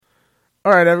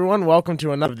All right, everyone, welcome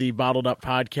to another of the Bottled Up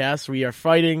podcast. We are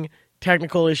fighting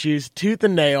technical issues tooth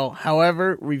and nail.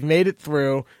 However, we've made it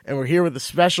through, and we're here with a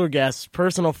special guest,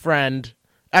 personal friend.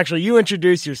 Actually, you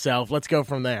introduce yourself. Let's go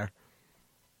from there.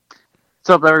 What's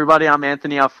up, everybody? I'm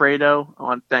Anthony Alfredo. I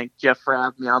want to thank Jeff for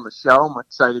having me on the show. I'm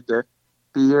excited to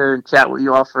be here and chat with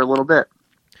you all for a little bit.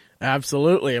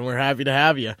 Absolutely, and we're happy to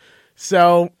have you.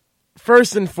 So,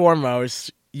 first and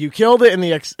foremost, you killed it in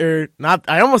the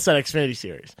I almost said Xfinity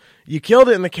Series. You killed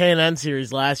it in the K&N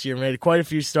Series last year, made quite a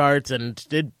few starts, and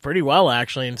did pretty well,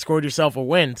 actually, and scored yourself a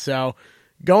win. So,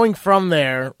 going from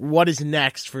there, what is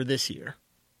next for this year?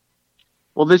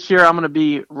 Well, this year I'm going to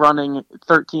be running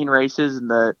 13 races in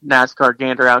the NASCAR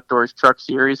Gander Outdoors Truck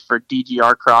Series for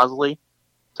DGR Crosley.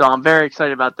 So I'm very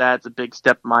excited about that. It's a big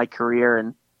step in my career,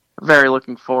 and I'm very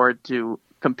looking forward to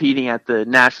competing at the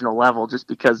national level just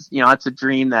because, it's a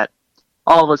dream that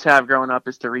all of us have growing up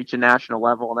is to reach a national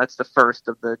level, and that's the first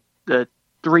of the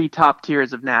three top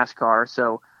tiers of NASCAR.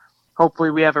 So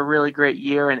hopefully we have a really great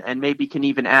year and maybe can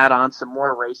even add on some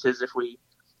more races if we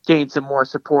gain some more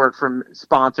support from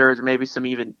sponsors or maybe some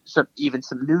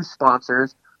new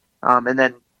sponsors, and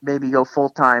then maybe go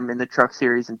full-time in the Truck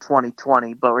Series in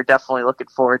 2020. But we're definitely looking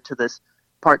forward to this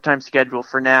part-time schedule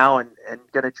for now and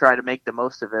going to try to make the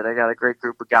most of it. I got a great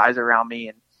group of guys around me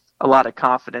and a lot of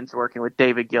confidence working with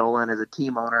David Gilliland as a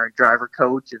team owner and driver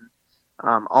coach and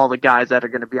all the guys that are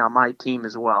going to be on my team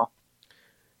as well.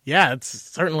 Yeah, it's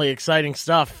certainly exciting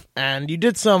stuff. And you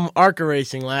did some ARCA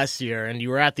racing last year, and you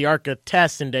were at the ARCA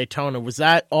test in Daytona. Was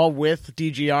that all with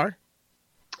DGR?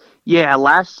 Yeah,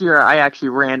 last year I actually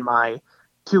ran my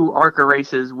 2 ARCA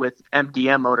races with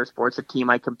MDM Motorsports, a team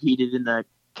I competed in the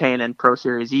K&N Pro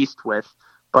Series East with.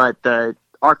 But the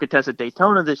ARCA test at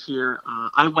Daytona this year,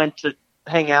 I went to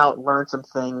hang out and learn some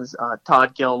things.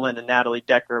 Todd Gilliland and Natalie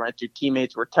Decker, my 2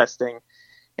 teammates, were testing,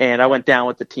 and I went down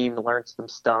with the team to learn some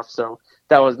stuff. So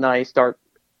that was nice. Start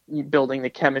building the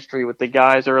chemistry with the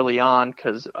guys early on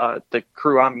because the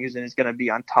crew I'm using is going to be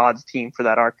on Todd's team for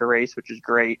that ARCA race, which is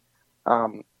great.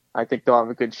 I think they'll have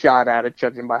a good shot at it,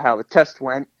 judging by how the test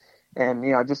went. And,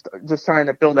 just trying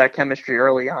to build that chemistry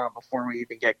early on before we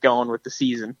even get going with the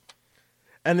season.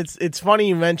 And it's funny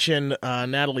you mentioned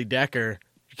Natalie Decker,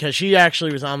 because she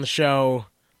actually was on the show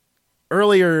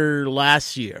earlier in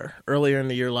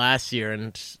the year last year,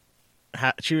 and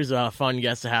she was a fun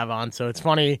guest to have on. So it's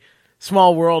funny,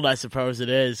 small world, I suppose it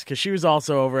is, because she was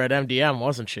also over at MDM,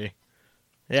 wasn't she?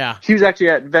 Yeah. She was actually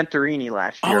at Venturini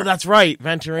last year. Oh, that's right,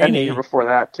 Venturini. And the year before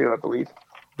that, too, I believe.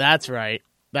 That's right.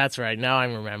 Now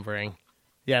I'm remembering.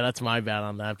 Yeah, that's my bad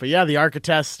on that. But yeah, the ARCA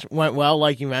test went well,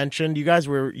 like you mentioned. You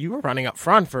were running up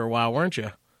front for a while, weren't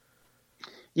you?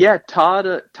 Yeah, Todd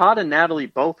and Natalie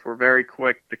both were very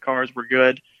quick. The cars were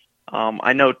good.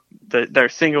 I know their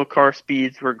single car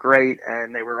speeds were great,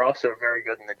 and they were also very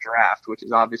good in the draft, which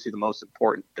is obviously the most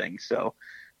important thing. So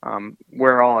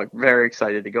we're all very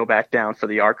excited to go back down for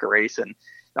the ARCA race, and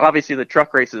obviously the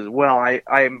truck races as well.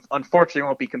 I unfortunately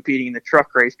won't be competing in the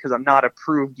truck race because I'm not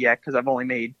approved yet because I've only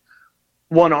made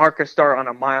one ARCA start on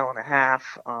 1.5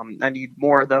 miles. I need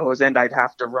more of those, and I'd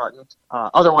have to run.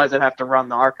 Otherwise, I'd have to run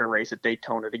the ARCA race at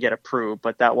Daytona to get approved,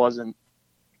 but that wasn't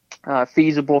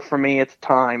feasible for me at the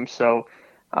time. So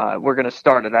we're going to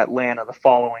start at Atlanta the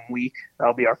following week.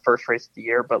 That'll be our first race of the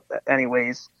year. But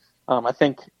anyways, I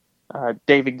think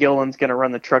David Gilliland's going to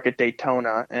run the truck at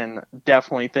Daytona, and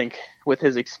definitely think with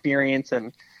his experience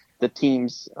and the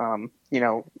team's,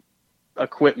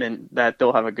 equipment that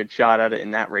they'll have a good shot at it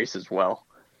in that race as well.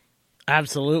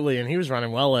 Absolutely, and he was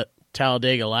running well at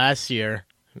Talladega last year,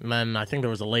 and then I think there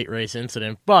was a late race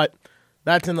incident, but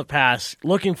that's in the past.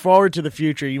 Looking forward to the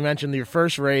future, you mentioned your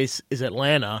first race is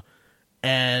Atlanta,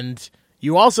 and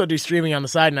you also do streaming on the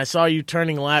side, and I saw you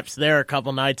turning laps there a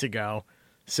couple nights ago,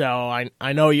 so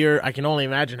I know I can only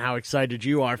imagine how excited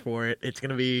you are for it. It's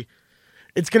gonna be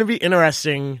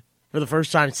interesting for the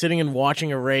first time sitting and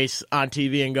watching a race on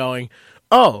TV and going,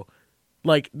 oh,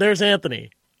 like, there's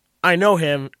Anthony. I know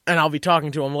him, and I'll be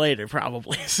talking to him later,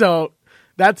 probably. So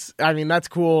that's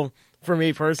cool for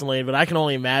me personally, but I can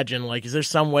only imagine, like, is there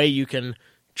some way you can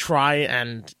try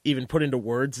and even put into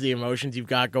words the emotions you've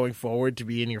got going forward to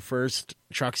be in your first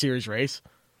Truck Series race?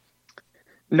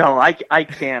 No, I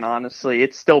can't, honestly.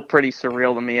 It's still pretty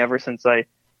surreal to me ever since I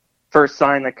first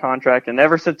signed the contract, and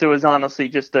ever since it was honestly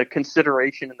just a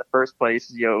consideration in the first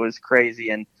place. It was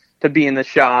crazy. And to be in the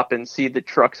shop and see the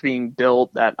trucks being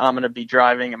built that I'm going to be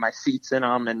driving and my seats in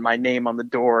them and my name on the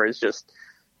door is just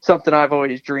something I've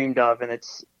always dreamed of. And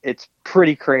it's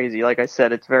pretty crazy. Like I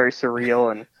said, it's very surreal,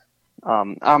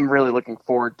 and I'm really looking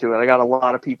forward to it. I got a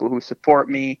lot of people who support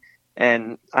me,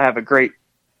 and I have a great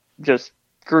just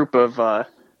group of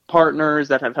partners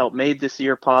that have helped made this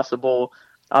year possible.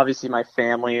 Obviously, my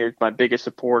family are my biggest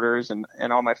supporters, and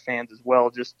all my fans as well.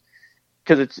 Just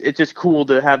because it's just cool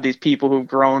to have these people who've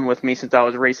grown with me since I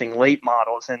was racing late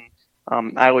models, and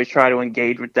I always try to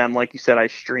engage with them. Like you said, I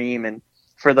stream, and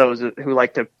for those who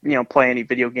like to play any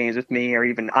video games with me or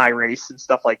even iRace and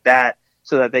stuff like that,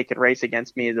 so that they could race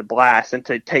against me is a blast. And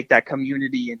to take that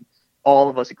community and all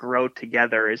of us grow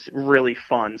together is really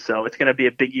fun. So it's going to be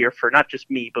a big year for not just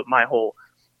me, but my whole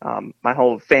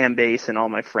fan base and all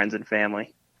my friends and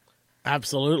family.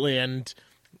 Absolutely. And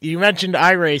you mentioned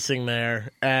iRacing there.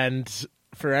 And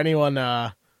for anyone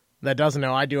that doesn't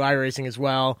know, I do iRacing as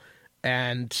well.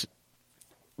 And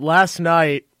last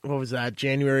night, what was that,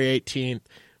 January 18th,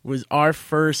 was our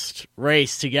first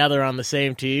race together on the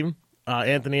same team.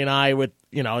 Anthony and I with,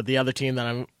 the other team that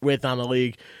I'm with on the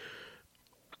league.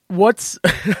 What's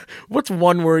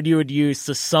one word you would use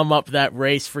to sum up that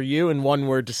race for you, and one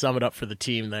word to sum it up for the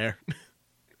team there?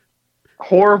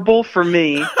 Horrible for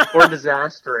me, or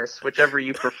disastrous, whichever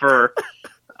you prefer.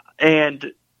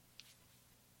 And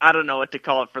I don't know what to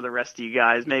call it for the rest of you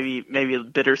guys. Maybe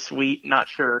bittersweet, not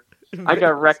sure. I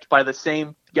got wrecked by the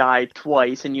same guy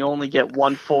twice, and you only get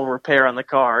one full repair on the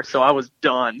car, so I was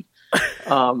done.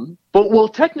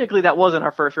 But technically that wasn't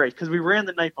our first race because we ran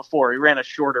the night before. We ran a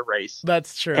shorter race.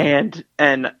 That's true. And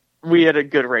we had a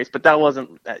good race, but that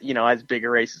wasn't as big a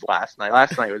race as last night.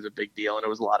 Last night was a big deal and it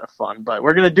was a lot of fun. But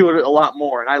we're gonna do it a lot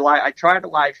more. And I tried to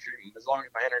live stream as long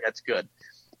as my internet's good.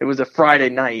 It was a Friday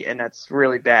night, and that's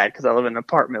really bad because I live in an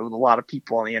apartment with a lot of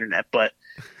people on the internet. But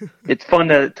it's fun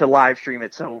to live stream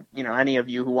it. So any of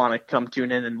you who want to come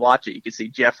tune in and watch it, you can see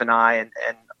Jeff and I and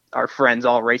our friends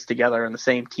all race together on the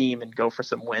same team and go for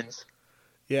some wins.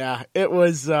 Yeah, it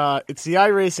was. It's the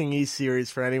iRacing East Series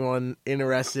for anyone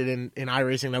interested in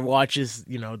iRacing that watches,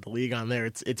 the league on there.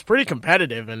 It's pretty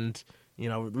competitive, and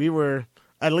we were,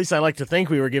 at least I like to think,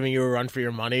 we were giving you a run for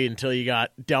your money until you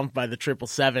got dumped by the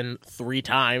 777 3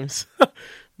 times.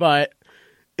 But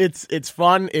it's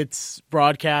fun. It's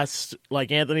broadcast,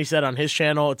 like Anthony said, on his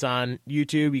channel. It's on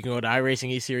YouTube. You can go to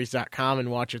iRacingESeries.com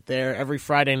and watch it there every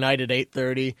Friday night at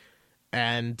 8:30.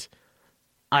 And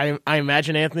I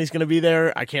imagine Anthony's going to be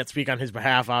there. I can't speak on his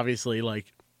behalf, obviously,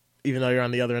 even though you're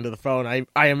on the other end of the phone.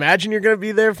 I imagine you're going to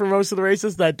be there for most of the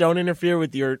races that don't interfere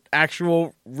with your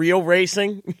actual real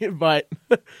racing. But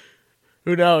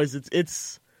who knows?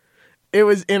 It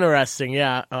was interesting,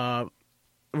 yeah.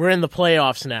 We're in the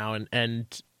playoffs now,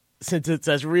 and since it's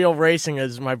as real racing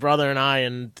as my brother and I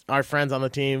and our friends on the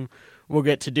team will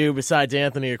get to do, besides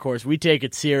Anthony, of course, we take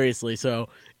it seriously. So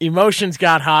emotions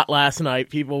got hot last night.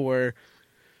 I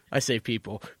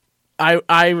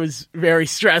was very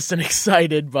stressed and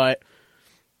excited, but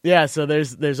yeah, so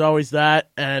there's always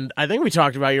that. And I think we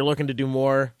talked about you're looking to do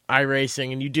more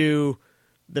iRacing, and you do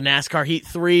the NASCAR Heat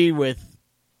 3 with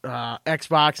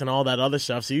Xbox and all that other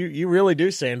stuff. So you really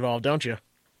do stay involved, don't you?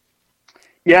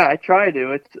 Yeah, I try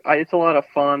to. It's a lot of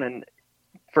fun, and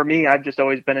for me, I've just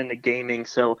always been into gaming,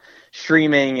 so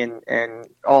streaming and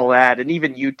all that, and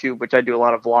even YouTube, which I do a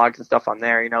lot of vlogs and stuff on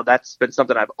there, that's been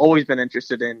something I've always been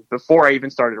interested in before I even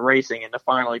started racing, and to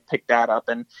finally pick that up.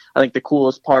 And I think the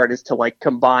coolest part is to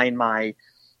combine my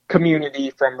community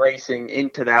from racing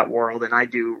into that world. And I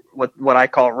do what I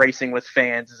call Racing with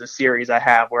Fans, is a series I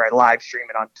have where I live stream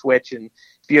it on Twitch. And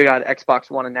if you got Xbox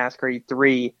One and NASCAR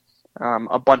E3,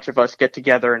 a bunch of us get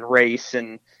together and race,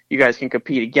 and you guys can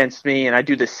compete against me. And I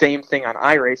do the same thing on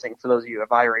iRacing for those of you who have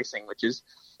iRacing, which is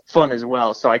fun as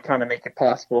well. So I kind of make it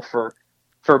possible for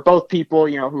both people,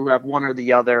 who have one or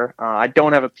the other. I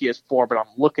don't have a PS4, but I'm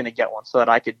looking to get one so that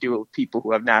I could do it with people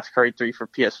who have NASCAR E3 for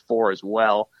PS4 as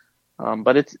well.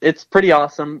 But it's pretty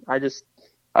awesome.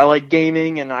 I like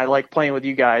gaming, and I like playing with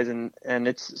you guys, and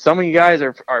some of you guys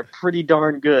are pretty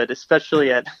darn good,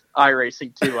 especially at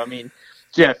iRacing too. I mean,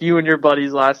 Jeff, you and your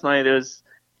buddies last night, it was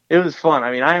fun.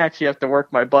 I mean, I actually have to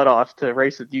work my butt off to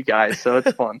race with you guys, so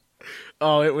it's fun.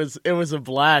 Oh, it was a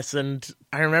blast. And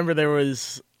I remember there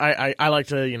was, I like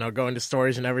to, go into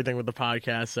stories and everything with the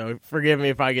podcast, so forgive me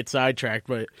if I get sidetracked,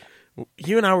 but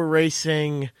you and I were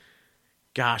racing,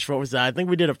 gosh, what was that? I think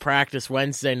we did a practice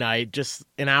Wednesday night, just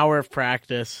an hour of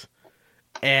practice.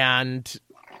 And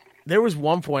there was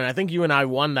one point, I think you and I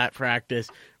won that practice,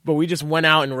 but we just went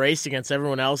out and raced against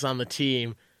everyone else on the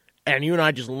team, and you and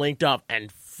I just linked up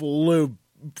and flew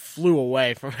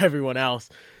away from everyone else.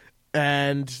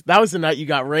 And that was the night you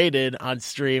got rated on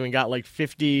stream and got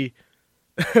 50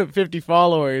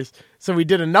 followers. So we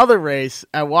did another race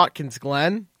at Watkins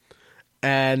Glen,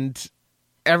 and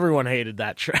everyone hated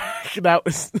that track. That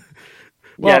was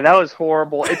Yeah, that was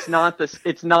horrible. It's not this.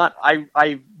 It's not.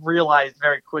 I realized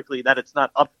very quickly that it's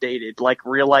not updated like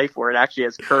real life, where it actually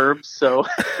has curbs. So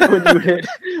when you hit,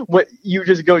 you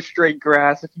just go straight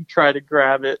grass if you try to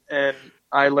grab it. And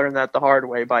I learned that the hard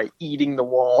way by eating the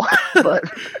wall. But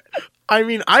I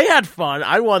mean, I had fun.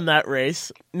 I won that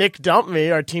race. Nick dumped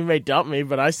me. Our teammate dumped me,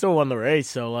 but I still won the race.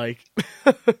 So like,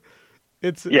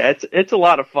 it's a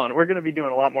lot of fun. We're going to be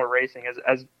doing a lot more racing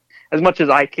as much as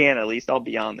I can. At least I'll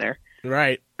be on there.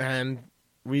 Right, and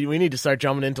we need to start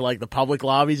jumping into like the public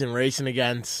lobbies and racing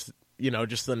against,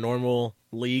 just the normal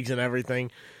leagues and everything.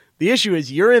 The issue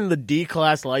is you're in the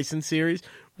D-Class license series,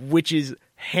 which is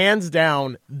hands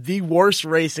down the worst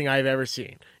racing I've ever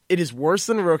seen. It is worse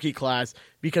than rookie class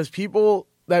because people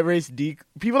that race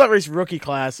rookie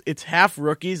class, it's half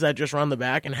rookies that just run the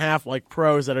back and half like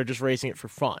pros that are just racing it for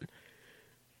fun.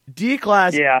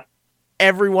 D-Class,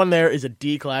 everyone there is a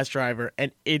D-Class driver,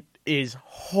 and it is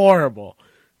horrible.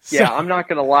 Yeah, I'm not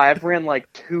gonna lie. I've ran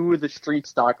like 2 of the street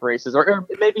stock races, or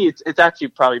maybe it's actually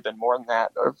probably been more than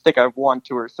that. Or I think I've won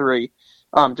 2 or 3.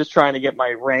 Just trying to get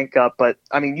my rank up. But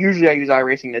I mean, usually I use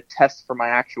iRacing to test for my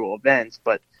actual events.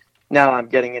 But now I'm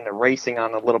getting into racing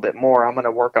on a little bit more. I'm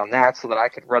gonna work on that so that I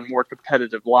can run more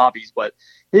competitive lobbies. But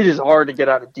it is hard to get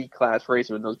out of D-Class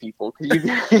racing with those people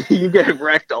because you get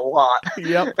wrecked a lot.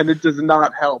 Yep. And it does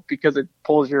not help because it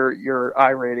pulls your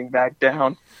iRating back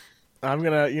down. I'm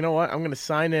gonna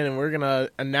sign in and we're gonna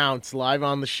announce live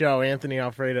on the show Anthony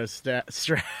Alfredo's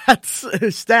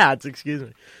stats. Excuse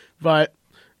me, but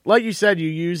like you said, you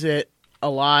use it a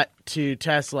lot to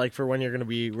test, like for when you're gonna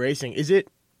be racing. Is it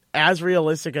as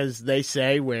realistic as they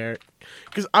say?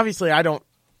 Because obviously I don't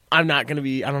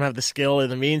have the skill or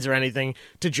the means or anything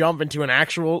to jump into an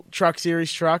actual truck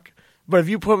series truck. But if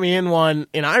you put me in one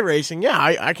in iRacing,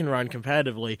 I can run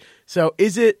competitively. So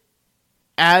is it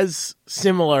as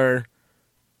similar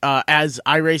as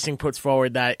iRacing puts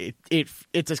forward that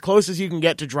it's as close as you can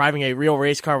get to driving a real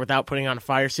race car without putting on a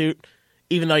fire suit,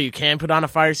 even though you can put on a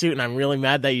fire suit, and I'm really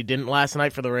mad that you didn't last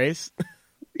night for the race?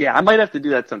 Yeah, I might have to do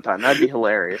that sometime. That'd be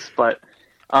hilarious. But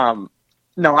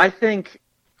no, I think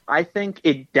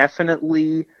it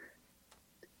definitely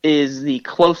is the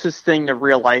closest thing to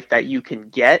real life that you can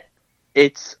get.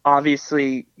 It's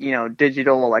obviously,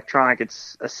 digital, electronic.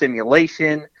 It's a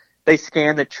simulation. They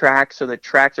scan the tracks, so the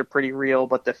tracks are pretty real,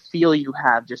 but the feel you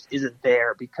have just isn't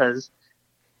there because,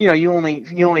 you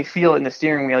only feel it in the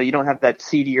steering wheel. You don't have that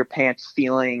seat of your pants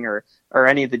feeling or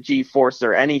any of the G-force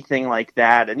or anything like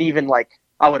that. And even like,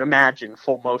 I would imagine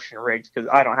full motion rigs, because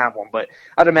I don't have one, but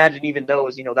I'd imagine even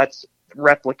those, that's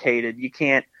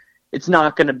replicated. It's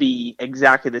not going to be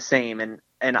exactly the same. And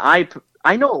I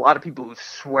know a lot of people who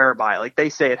swear by it. Like they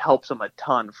say it helps them a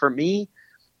ton. For me,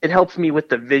 it helps me with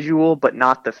the visual, but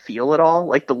not the feel at all.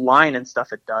 Like the line and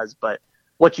stuff it does, but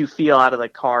what you feel out of the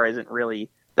car isn't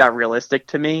really that realistic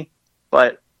to me.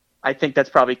 But I think that's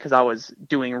probably because I was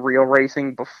doing real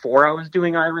racing before I was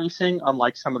doing iRacing,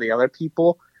 unlike some of the other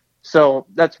people. So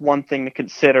that's one thing to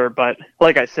consider. But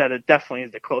like I said, it definitely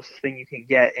is the closest thing you can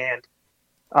get. And,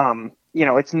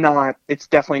 it's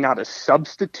definitely not a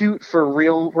substitute for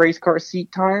real race car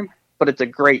seat time, but it's a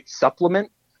great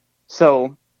supplement.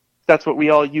 So that's what we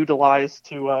all utilize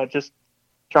to just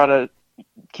try to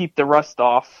keep the rust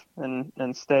off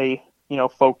and stay,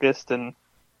 focused and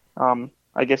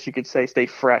I guess you could say stay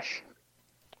fresh.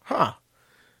 Huh.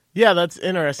 Yeah, that's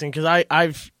interesting because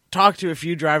I've talked to a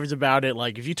few drivers about it.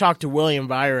 Like if you talk to William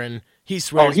Byron, he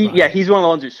swears by it. He's one of the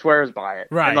ones who swears by it.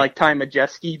 Right. And like Ty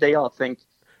Majeski, they all think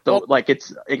like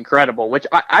it's incredible, which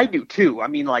I do too. I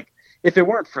mean, like if it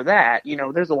weren't for that,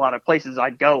 there's a lot of places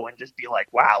I'd go and just be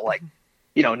like, wow, like,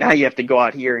 now you have to go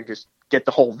out here and just get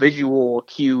the whole visual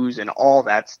cues and all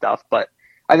that stuff. But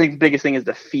I think the biggest thing is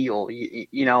the feel,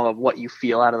 of what you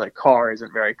feel out of the car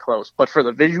isn't very close. But for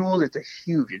the visuals, it's a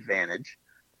huge advantage.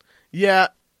 Yeah.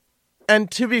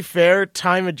 And to be fair,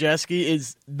 Ty Majeski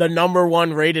is the number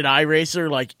 1 rated iRacer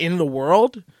like in the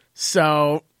world.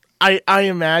 So I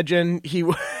imagine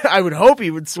I would hope he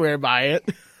would swear by it.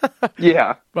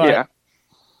 Yeah. But, yeah.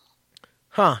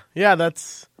 Huh. Yeah,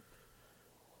 that's...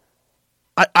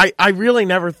 I really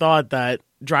never thought that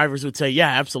drivers would say, yeah,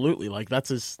 absolutely. Like,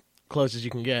 that's as close as you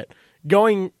can get.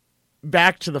 Going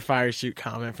back to the fire suit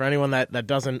comment, for anyone that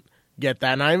doesn't get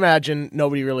that, and I imagine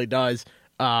nobody really does,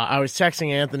 I was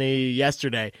texting Anthony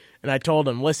yesterday, and I told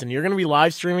him, listen, you're going to be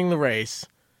live streaming the race,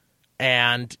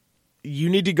 and you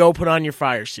need to go put on your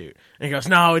fire suit. And he goes,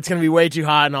 no, it's going to be way too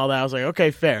hot and all that. I was like,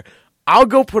 okay, fair. I'll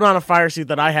go put on a fire suit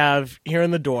that I have here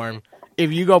in the dorm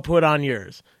if you go put on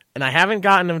yours. And I haven't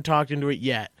gotten him talked into it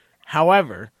yet.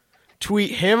 However,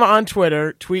 tweet him on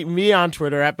Twitter, tweet me on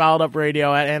Twitter at Balled Up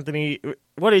Radio, at Anthony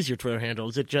what is your Twitter handle?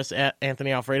 Is it just at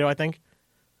Anthony Alfredo, I think?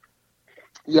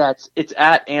 Yeah, it's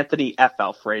at Anthony F.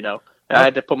 Alfredo. Oh. I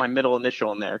had to put my middle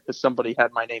initial in there because somebody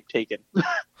had my name taken.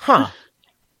 Huh.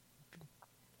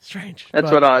 Strange.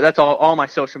 That's all my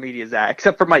social media is at,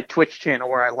 except for my Twitch channel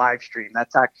where I live stream.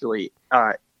 That's actually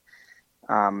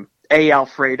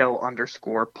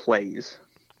 @Alfredo_plays.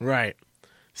 Right.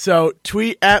 So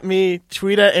tweet at me,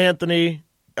 tweet at Anthony,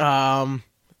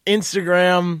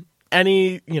 Instagram,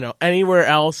 anywhere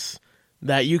else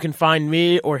that you can find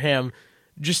me or him.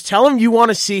 Just tell him you want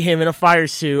to see him in a fire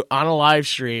suit on a live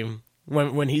stream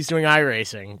when he's doing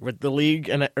iRacing with the league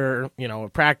or a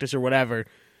practice or whatever.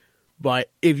 But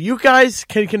if you guys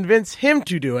can convince him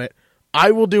to do it,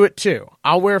 I will do it too.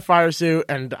 I'll wear a fire suit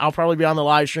and I'll probably be on the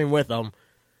live stream with him.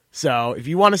 So if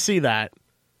you want to see that,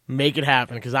 make it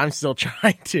happen because I'm still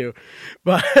trying to.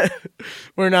 But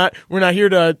we're not here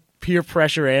to peer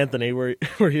pressure Anthony. We're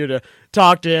here to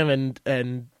talk to him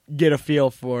and get a feel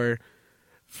for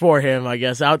him, I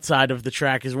guess, outside of the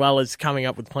track as well as coming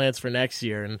up with plans for next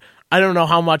year. And I don't know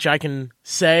how much I can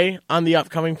say on the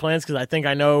upcoming plans because I think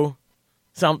I know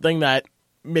something that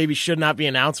maybe should not be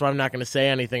announced, so I'm not going to say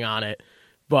anything on it.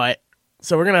 But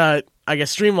so we're going to, I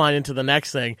guess, streamline into the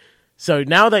next thing. So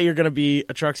now that you're going to be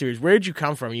a truck series, where did you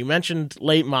come from? You mentioned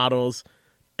late models,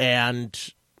 and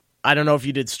I don't know if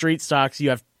you did street stocks.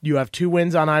 You have 2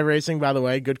 wins on iRacing, by the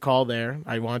way. Good call there.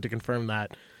 I wanted to confirm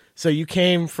that. So you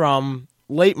came from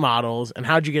late models, and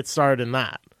how'd you get started in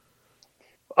that?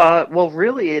 Well,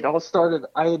 really, it all started.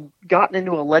 I had gotten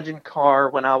into a legend car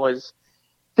when I was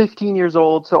 15 years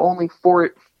old, so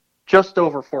just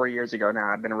over 4 years ago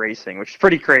now I've been racing, which is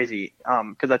pretty crazy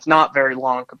because that's not very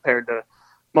long compared to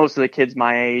most of the kids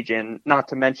my age, and not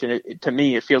to mention to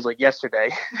me it feels like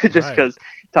yesterday just because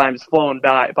time's flown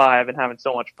by. I've been having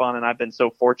so much fun and I've been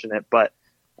so fortunate. But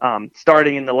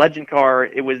starting in the legend car,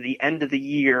 it was the end of the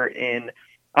year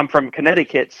I'm from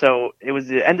Connecticut, so it was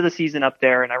the end of the season up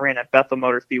there, and I ran at Bethel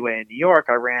Motor Speedway in New York.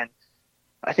 I ran,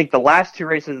 I think, the last 2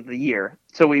 races of the year.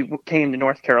 So we came to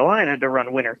North Carolina to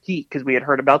run Winter Heat because we had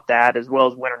heard about that, as well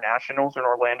as Winter Nationals in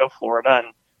Orlando, Florida.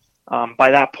 And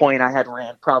by that point, I had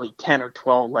ran probably 10 or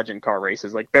 12 legend car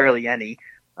races, like barely any.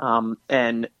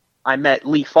 And I met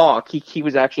Lee Falk. He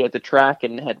was actually at the track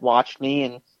and had watched me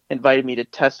and invited me to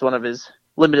test one of his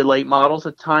limited late models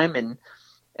at the time.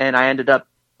 And I ended up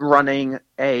running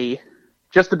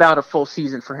just about a full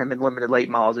season for him in limited late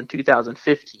models in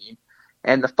 2015.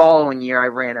 And the following year, I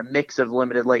ran a mix of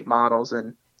limited late models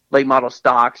and late model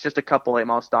stocks, just a couple late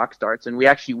model stock starts. And we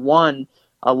actually won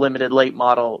a limited late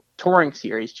model touring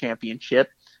series championship,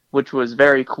 which was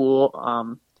very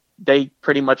cool. They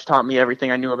pretty much taught me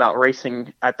everything I knew about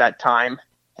racing at that time.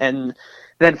 And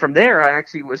then from there, I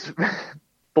actually was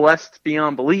blessed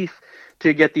beyond belief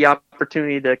to get the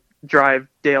opportunity to drive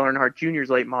Dale Earnhardt Jr.'s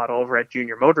late model over at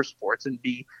Junior Motorsports and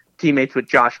be teammates with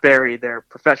Josh Berry, their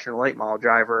professional late model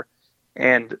driver.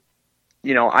 And,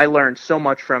 I learned so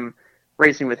much from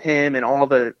racing with him and all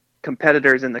the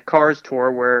competitors in the Cars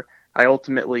Tour, where I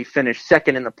ultimately finished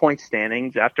second in the point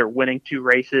standings after winning 2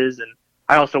 races. And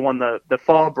I also won the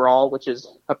Fall Brawl, which is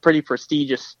a pretty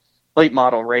prestigious late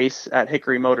model race at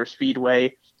Hickory Motor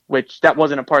Speedway, which that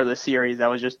wasn't a part of the series. That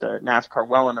was just a NASCAR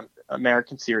Well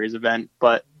American Series event,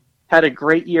 but had a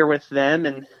great year with them.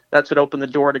 And that's what opened the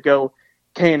door to go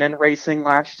K&N racing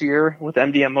last year with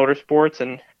MDM Motorsports,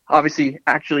 and obviously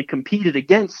actually competed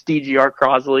against DGR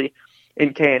Crosley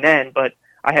in K&N, but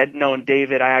I had known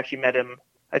David. I actually met him.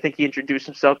 I think he introduced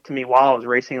himself to me while I was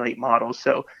racing late models.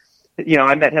 So,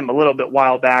 I met him a little bit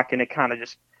while back, and it kind of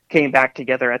just came back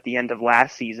together at the end of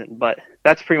last season. But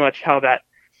that's pretty much how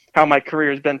my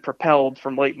career has been propelled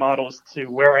from late models to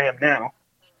where I am now.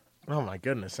 Oh my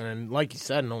goodness. And like you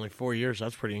said, in only 4 years,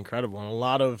 that's pretty incredible. And a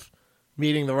lot of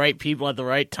meeting the right people at the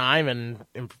right time and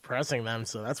impressing them.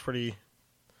 So that's pretty,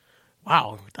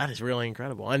 wow, that is really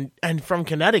incredible. And from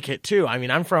Connecticut too. I mean,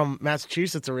 I'm from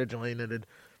Massachusetts originally, and it had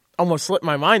almost slipped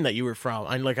my mind that you were from.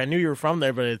 I knew you were from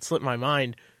there, but it slipped my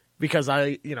mind because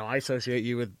I associate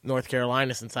you with North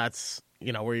Carolina since that's,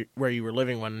 where you were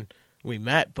living when we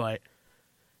met. But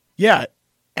yeah,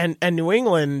 and New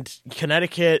England,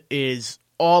 Connecticut is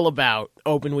all about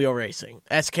open wheel racing,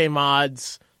 SK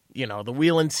mods, the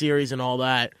Wheeling series and all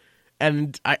that.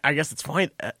 And I guess it's funny.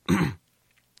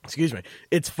 Excuse me.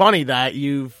 It's funny that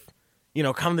you've,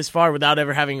 come this far without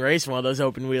ever having raced one of those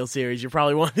open wheel series. You're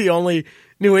probably one of the only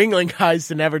New England guys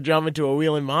to never jump into a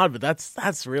wheeling mod, but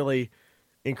that's really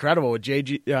incredible with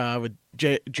Junior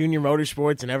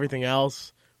Motorsports and everything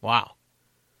else. Wow.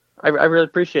 I really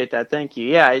appreciate that. Thank you.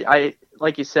 Yeah, I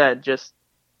like you said, just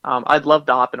I'd love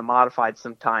to hop in a modified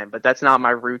sometime, but that's not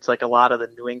my roots. Like a lot of the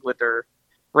New Englander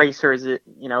racers, it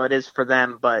is for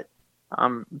them. But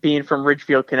being from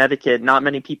Ridgefield, Connecticut, not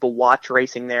many people watch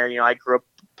racing there. I grew up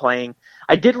playing.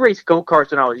 I did race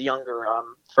go-karts when I was younger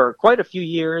for quite a few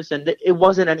years, and it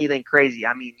wasn't anything crazy.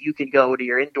 I mean, you can go to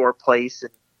your indoor place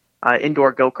and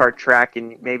indoor go-kart track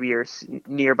in maybe your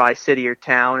nearby city or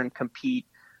town and compete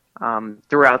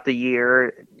throughout the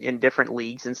year in different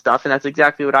leagues and stuff. And that's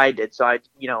exactly what I did. So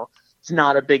it's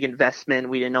not a big investment.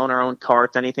 We didn't own our own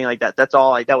karts, anything like that. That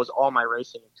was all my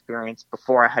racing experience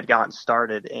before I had gotten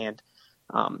started. And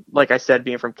like I said,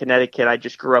 being from Connecticut, I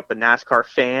just grew up a NASCAR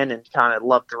fan and kind of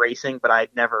loved racing, but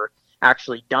I'd never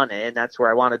actually done it. And that's where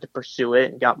I wanted to pursue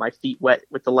it and got my feet wet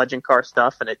with the legend car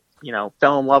stuff. And it,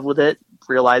 fell in love with it,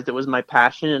 realized it was my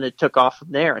passion, and it took off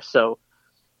from there. So,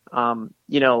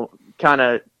 kind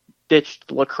of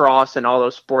ditched lacrosse and all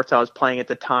those sports I was playing at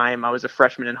the time. I was a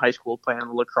freshman in high school playing on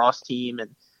the lacrosse team,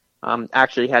 and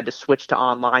actually had to switch to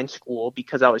online school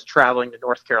because I was traveling to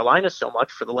North Carolina so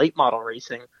much for the late model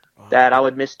racing that I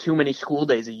would miss too many school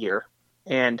days a year,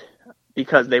 and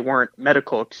because they weren't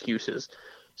medical excuses.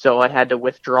 So I had to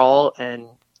withdraw and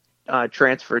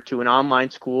transfer to an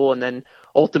online school, and then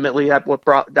ultimately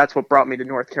that's what brought me to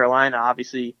North Carolina.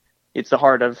 Obviously, it's the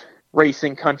heart of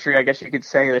racing country, I guess you could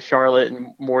say, the Charlotte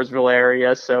and Mooresville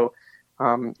area. So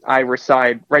I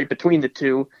reside right between the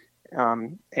two,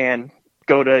 and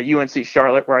go to UNC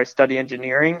Charlotte where I study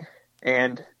engineering,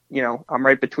 and I'm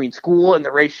right between school and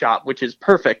the race shop, which is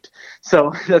perfect.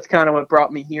 So that's kind of what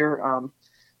brought me here,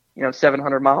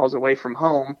 700 miles away from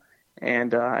home,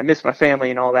 and I miss my family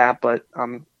and all that, but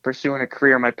I'm pursuing a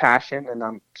career, my passion, and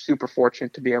I'm super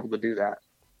fortunate to be able to do that.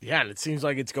 Yeah, and it seems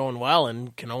like it's going well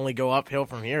and can only go uphill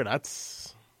from here.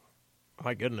 That's,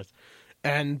 my goodness.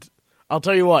 And I'll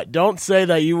tell you what, don't say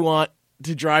that you want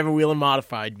to drive a Whelen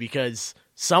Modified, because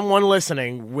someone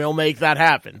listening will make that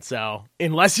happen. So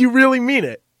unless you really mean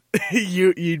it,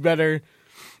 you'd better.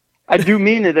 I do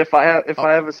mean it if I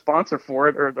have a sponsor for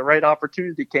it or the right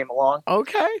opportunity came along.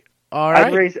 Okay. All right.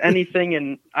 I'd race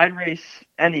anything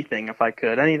if I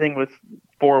could. Anything with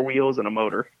four wheels and a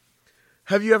motor.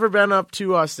 Have you ever been up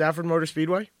to Stafford Motor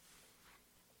Speedway?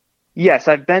 Yes,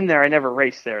 I've been there. I never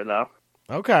raced there, though.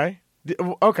 Okay.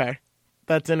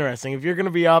 That's interesting. If you're going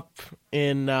to be up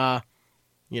in,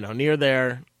 near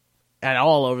there at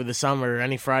all over the summer,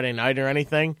 any Friday night or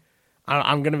anything,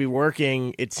 I'm going to be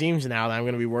working. It seems now that I'm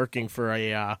going to be working for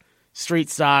a street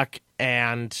stock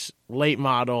and late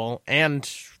model, and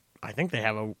I think they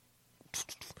have an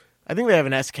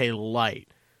SK Light,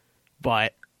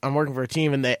 but I'm working for a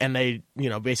team, and they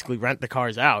basically rent the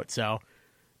cars out. So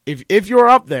if you're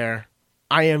up there,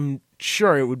 I am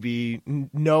sure it would be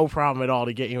no problem at all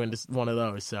to get you into one of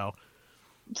those. So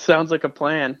sounds like a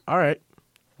plan. All right.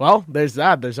 Well, there's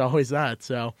that. There's always that.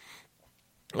 So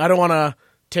I don't want to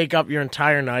take up your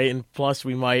entire night, and plus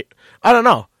we might end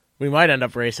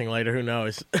up racing later. Who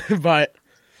knows? But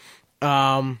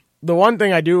the one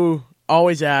thing I do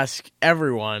always ask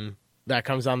everyone that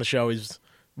comes on the show is,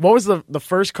 what was the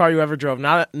first car you ever drove?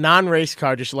 Not a non-race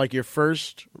car, just like your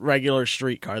first regular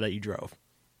street car that you drove.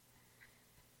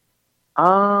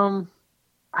 My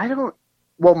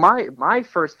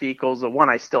first vehicle is the one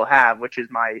I still have, which is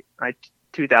my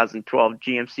 2012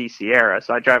 GMC Sierra.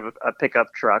 So I drive a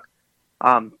pickup truck.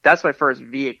 That's my first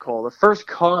vehicle. The first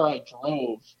car I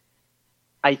drove,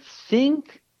 I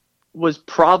think, was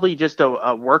probably just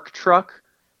a work truck.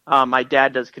 My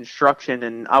dad does construction,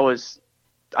 and I was,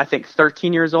 I think,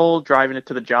 13 years old driving it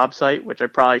to the job site, which I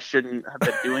probably shouldn't have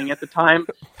been doing at the time.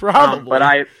 Probably.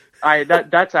 But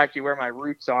that's actually where my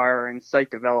roots are in site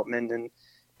development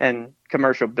and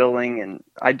commercial building. And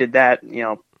I did that,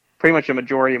 pretty much a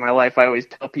majority of my life. I always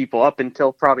tell people up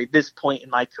until probably this point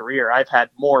in my career, I've had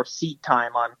more seat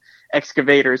time on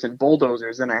excavators and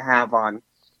bulldozers than I have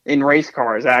in race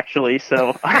cars, actually.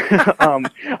 So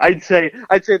I'd say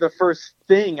the first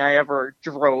thing I ever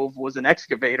drove was an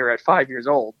excavator at 5 years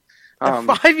old. At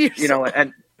 5 years old?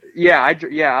 And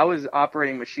I was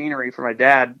operating machinery for my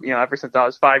dad, ever since I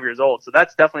was 5 years old. So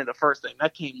that's definitely the first thing.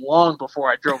 That came long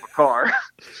before I drove a car.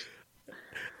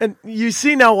 And you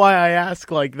see now why I ask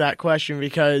that question,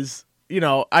 because,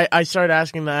 I started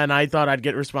asking that and I thought I'd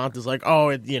get responses like,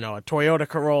 oh, a Toyota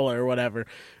Corolla or whatever.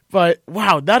 But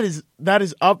wow, that is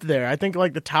up there. I think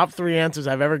the top three answers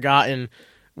I've ever gotten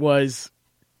was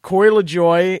Corey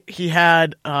LaJoie. He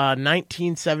had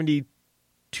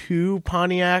 1972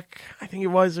 Pontiac, I think it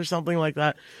was, or something like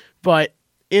that. But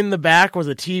in the back was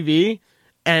a TV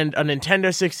and a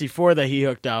Nintendo 64 that he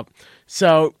hooked up.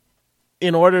 So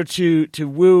in order to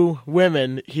woo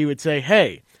women, he would say,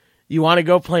 "Hey, you want to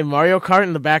go play Mario Kart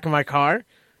in the back of my car?"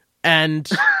 And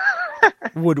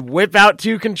would whip out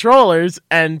two controllers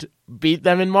and beat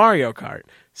them in Mario Kart.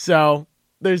 So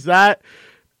there's that.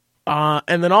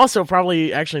 And then also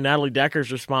probably actually Natalie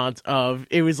Decker's response of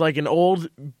it was like an old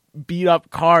beat up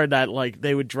car that like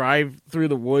they would drive through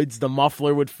the woods, the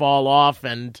muffler would fall off,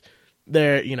 and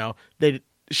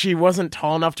she wasn't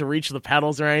tall enough to reach the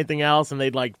pedals or anything else, and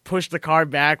they'd like push the car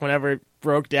back whenever it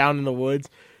broke down in the woods.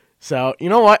 So you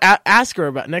know what? Ask her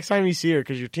about next time you see her,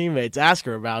 because you're teammates. Ask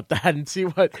her about that and see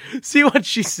what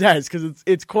she says, because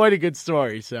it's quite a good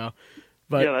story. So,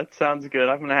 but yeah, that sounds good.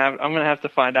 I'm gonna have to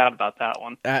find out about that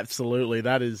one. Absolutely,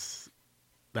 that is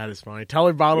funny. Tell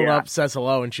her Bottled Up says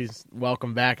hello, and she's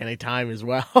welcome back anytime as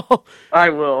well. I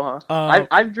will.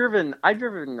 I've driven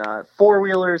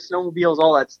 4-wheelers, snowmobiles,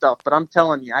 all that stuff. But I'm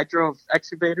telling you, I drove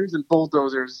excavators and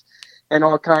bulldozers and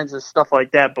all kinds of stuff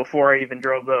like that before I even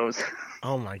drove those.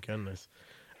 Oh my goodness.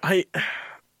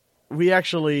 We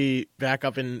actually, back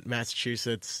up in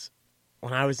Massachusetts,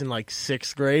 when I was in like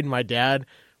 6th grade, my dad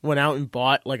went out and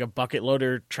bought like a bucket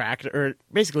loader tractor, or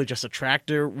basically just a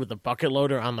tractor with a bucket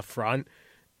loader on the front.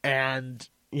 And,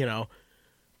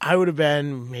 I would have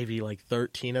been maybe like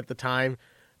 13 at the time.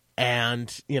 And,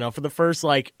 for the first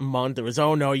like month, it was,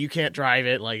 oh no, you can't drive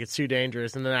it. Like, it's too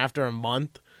dangerous. And then after a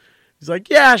month, he's like,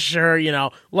 yeah, sure,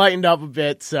 lightened up a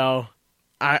bit. So,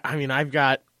 I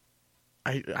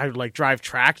like drive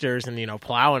tractors and,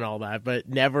 plow and all that, but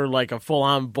never like a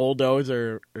full-on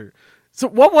bulldozer. So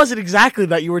what was it exactly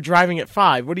that you were driving at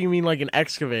 5? What do you mean like an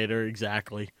excavator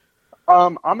exactly?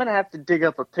 I'm going to have to dig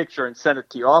up a picture and send it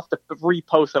to you. I'll have to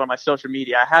repost it on my social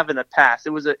media. I have in the past. It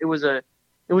was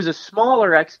a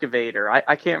smaller excavator.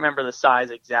 I can't remember the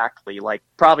size exactly, like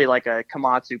probably like a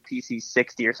Komatsu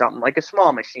PC60 or something, like a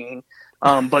small machine.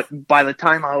 But by the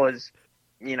time I was,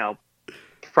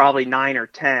 probably 9 or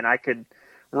 10, I could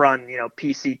run,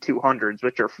 PC200s,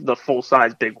 which are the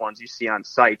full-size big ones you see on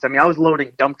sites. I mean, I was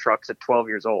loading dump trucks at 12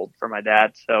 years old for my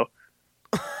dad, so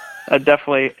I've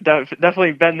definitely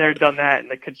been there, done that in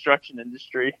the construction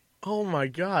industry. Oh my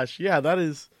gosh, yeah, that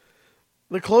is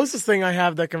the closest thing I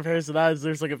have that compares to that is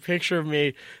there's like a picture of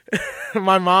me.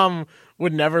 My mom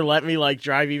would never let me like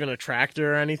drive even a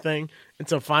tractor or anything. And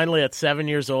so finally at 7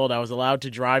 years old, I was allowed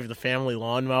to drive the family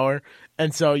lawnmower.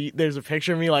 And so there's a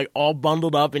picture of me like all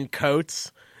bundled up in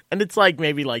coats. And it's like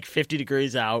maybe like 50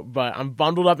 degrees out, but I'm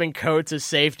bundled up in coats as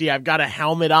safety. I've got a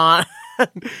helmet on.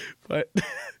 But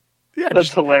yeah,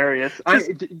 that's hilarious.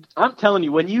 I'm telling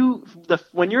you, when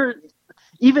you're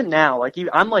even now, like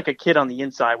I'm like a kid on the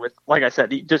inside with, like I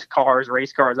said, just cars,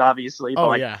 race cars, obviously. But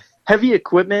like heavy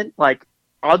equipment, like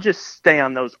I'll just stay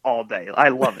on those all day. I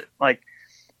love it. Like,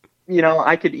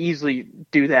 I could easily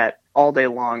do that all day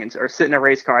long or sit in a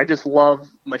race car. I just love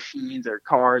machines or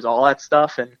cars, all that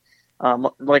stuff. And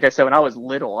like I said, when I was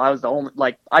little, I was the only,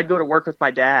 like, I'd go to work with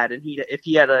my dad, and if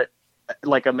he had a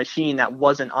machine that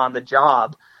wasn't on the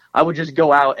job, I would just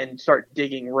go out and start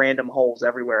digging random holes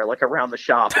everywhere, like around the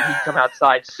shop, and he'd come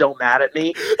outside so mad at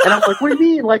me. And I'm like, what do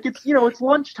you mean? Like, it's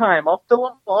lunchtime. I'll fill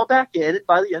them all back in, and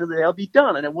by the end of the day, I'll be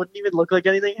done. And it wouldn't even look like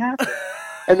anything happened.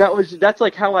 And that's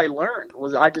like how I learned,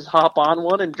 was I just hop on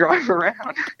one and drive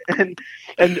around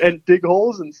and dig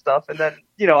holes and stuff. And then,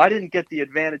 I didn't get the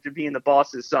advantage of being the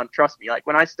boss's son. Trust me. Like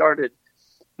when I started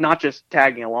not just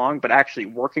tagging along, but actually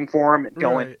working for him and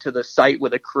going to the site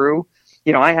with a crew,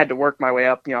 I had to work my way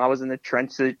up. I was in the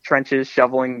trenches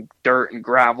shoveling dirt and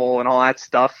gravel and all that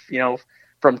stuff,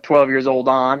 from 12 years old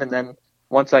on. And then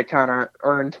once I kind of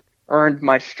earned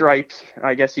my stripes,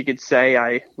 I guess you could say,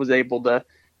 I was able to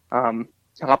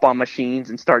hop on machines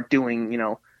and start doing,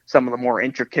 some of the more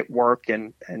intricate work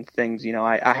and things,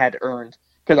 I had earned,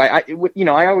 because I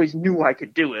always knew I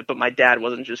could do it, but my dad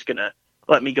wasn't just going to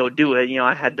let me go do it.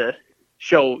 I had to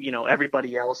show,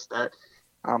 everybody else that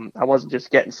I wasn't just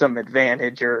getting some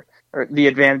advantage or the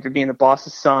advantage of being the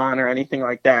boss's son or anything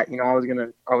like that. I was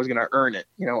gonna earn it,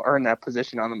 earn that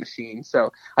position on the machine.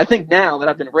 So I think now that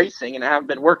I've been racing and I haven't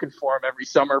been working for him every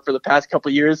summer for the past couple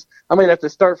of years, I might have to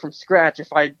start from scratch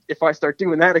if I start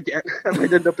doing that again. I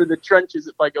might end up in the trenches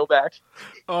if I go back.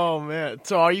 Oh man!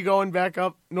 So are you going back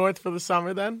up north for the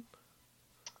summer then?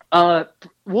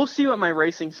 We'll see what my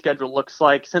racing schedule looks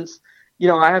like. Since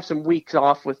I have some weeks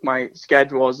off with my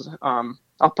schedules.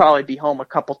 I'll probably be home a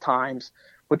couple times,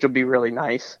 which will be really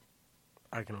nice.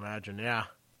 I can imagine, yeah.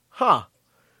 Huh.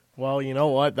 Well, you know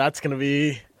what? That's gonna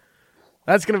be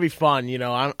fun.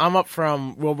 I'm up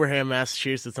from Wilbraham,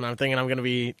 Massachusetts, and I'm thinking I'm gonna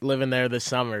be living there this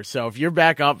summer. So if you're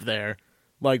back up there,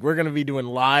 like we're gonna be doing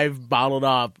live Bottled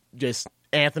Up, just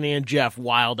Anthony and Jeff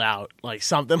wild out, like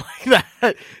something like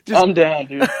that. I'm down,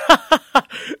 dude.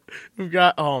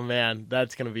 Oh man,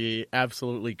 that's gonna be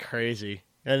absolutely crazy.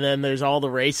 And then there's all the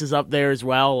races up there as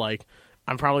well. Like,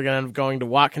 I'm probably going to end up going to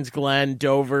Watkins Glen,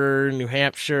 Dover, New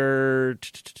Hampshire,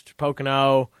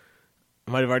 Pocono.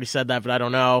 I might have already said that, but I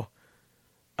don't know.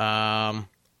 I'm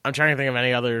trying to think of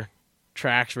any other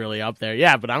tracks really up there.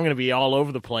 Yeah, but I'm going to be all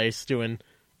over the place doing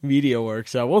media work,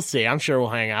 so we'll see. I'm sure we'll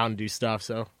hang out and do stuff,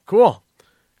 so cool.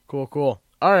 All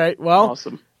right, well,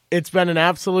 Awesome. It's been an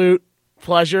absolute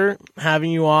pleasure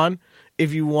having you on.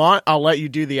 If you want, I'll let you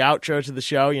do the outro to the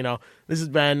show. You know, this has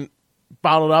been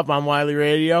Bottled Up on Wiley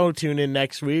Radio. Tune in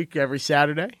next week, every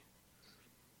Saturday.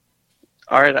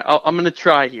 All right, I'm going to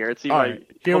try here. Let's see if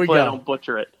hopefully I don't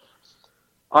butcher it.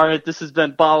 All right, this has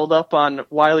been Bottled Up on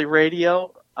Wiley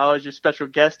Radio. I was your special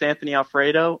guest, Anthony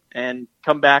Alfredo, and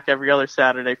come back every other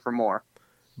Saturday for more.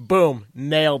 Boom.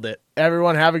 Nailed it.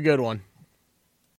 Everyone have a good one.